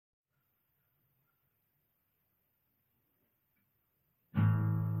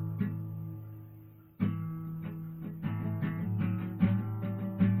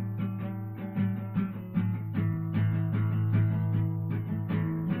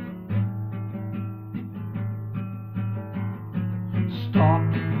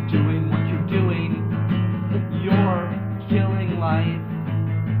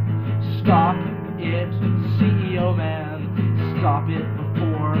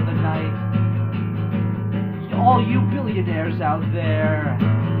night. All you billionaires out there,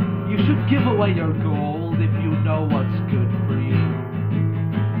 you should give away your gold if you know what's good for you.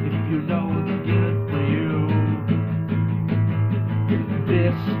 If you know what's good for you.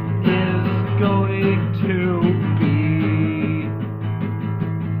 This is going to be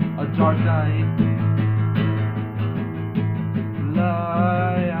a dark night.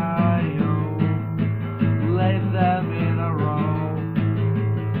 Lay them in a row.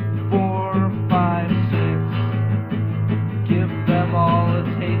 4, 5, 6. Give them all a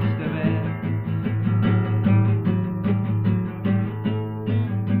taste of it.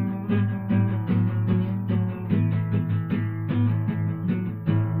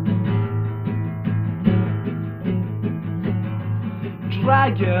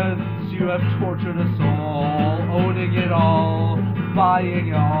 Dragons, you have tortured us all, owning it all, buying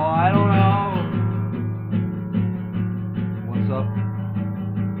it all, I don't know.